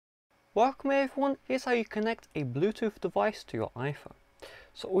Welcome everyone, here's how you connect a Bluetooth device to your iPhone.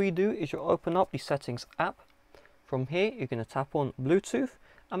 So all you do is you open up the settings app. From here you're going to tap on Bluetooth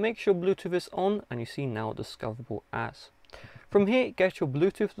and make sure Bluetooth is on, and you see now discoverable as. From here get your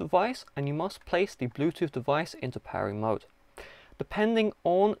Bluetooth device and you must place the Bluetooth device into pairing mode. Depending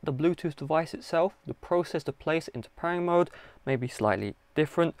on the Bluetooth device itself, the process to place it into pairing mode may be slightly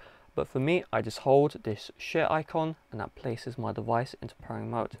different, but for me I just hold this share icon and that places my device into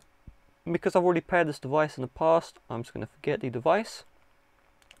pairing mode. And because I've already paired this device in the past, I'm just going to forget the device,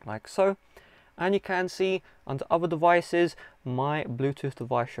 like so. And you can see under other devices, my Bluetooth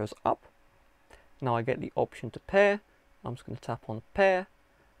device shows up. Now I get the option to pair. I'm just going to tap on pair.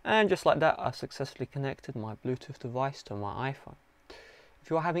 And just like that, I've successfully connected my Bluetooth device to my iPhone.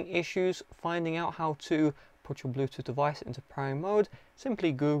 If you're having issues finding out how to put your Bluetooth device into pairing mode,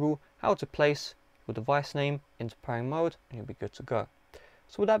 simply Google how to place your device name into pairing mode and you'll be good to go.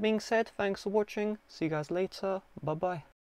 So with that being said, thanks for watching. See you guys later. Bye bye.